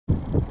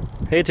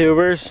Hey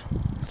tubers,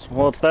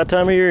 well it's that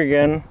time of year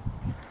again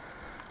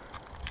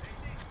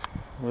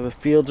where the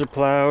fields are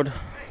plowed,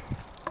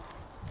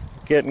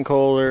 getting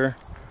colder.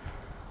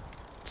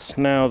 It's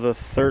now the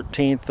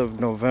 13th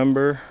of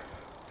November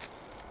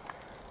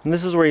and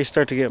this is where you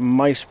start to get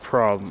mice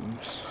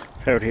problems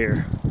out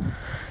here.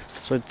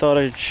 So I thought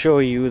I'd show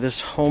you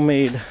this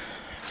homemade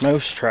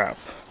mouse trap.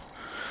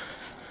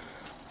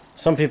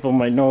 Some people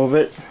might know of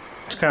it,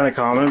 it's kind of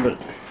common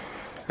but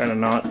kind of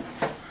not.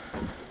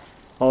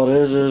 All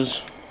it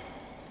is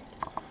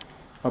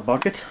a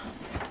bucket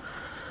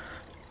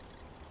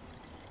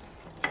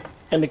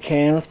and a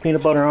can with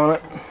peanut butter on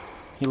it.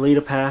 You lead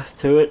a path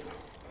to it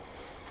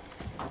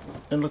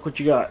and look what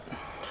you got.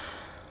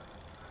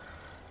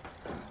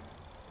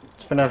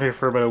 It's been out here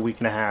for about a week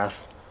and a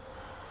half.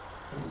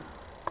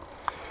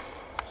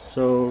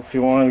 So if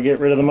you want to get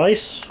rid of the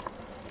mice,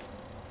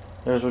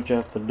 there's what you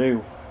have to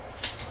do.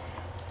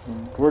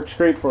 It works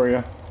great for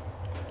you.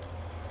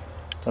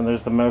 Then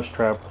there's the mouse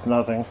trap with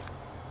nothing.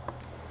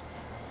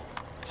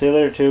 See you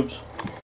later, tubes.